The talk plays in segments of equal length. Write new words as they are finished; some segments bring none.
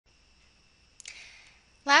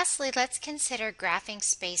Lastly, let's consider graphing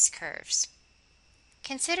space curves.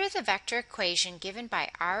 Consider the vector equation given by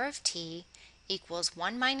r of t equals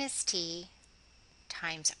 1 minus t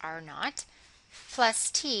times r naught plus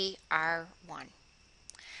t r1,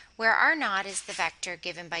 where r naught is the vector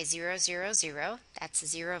given by 0, 0, 0, that's a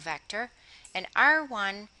 0 vector, and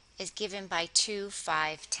r1 is given by 2,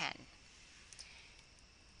 5, 10.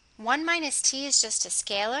 1 minus t is just a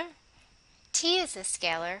scalar, t is a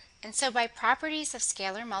scalar, and so by properties of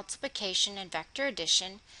scalar multiplication and vector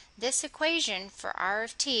addition, this equation for r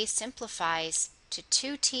of t simplifies to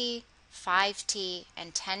 2t, 5t,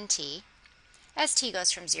 and 10t as t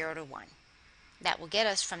goes from 0 to 1. That will get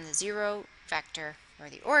us from the 0 vector, or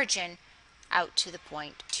the origin, out to the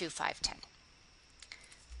point 2, 5, 10.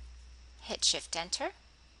 Hit Shift Enter,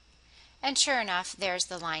 and sure enough, there's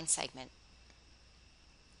the line segment.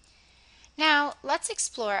 Now, let's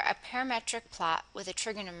explore a parametric plot with a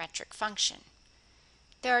trigonometric function.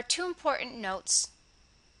 There are two important notes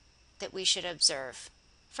that we should observe.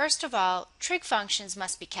 First of all, trig functions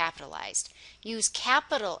must be capitalized. Use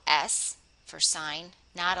capital S for sine,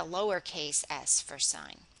 not a lowercase s for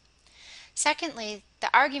sine. Secondly, the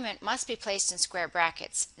argument must be placed in square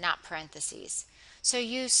brackets, not parentheses. So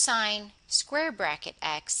use sine square bracket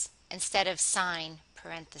x instead of sine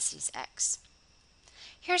parentheses x.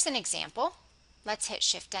 Here's an example. Let's hit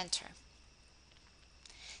Shift Enter.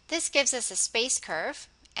 This gives us a space curve,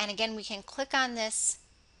 and again we can click on this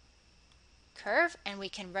curve and we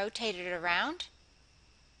can rotate it around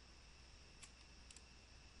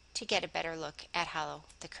to get a better look at how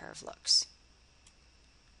the curve looks.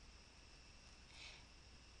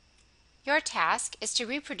 Your task is to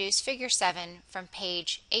reproduce Figure 7 from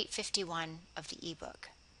page 851 of the ebook.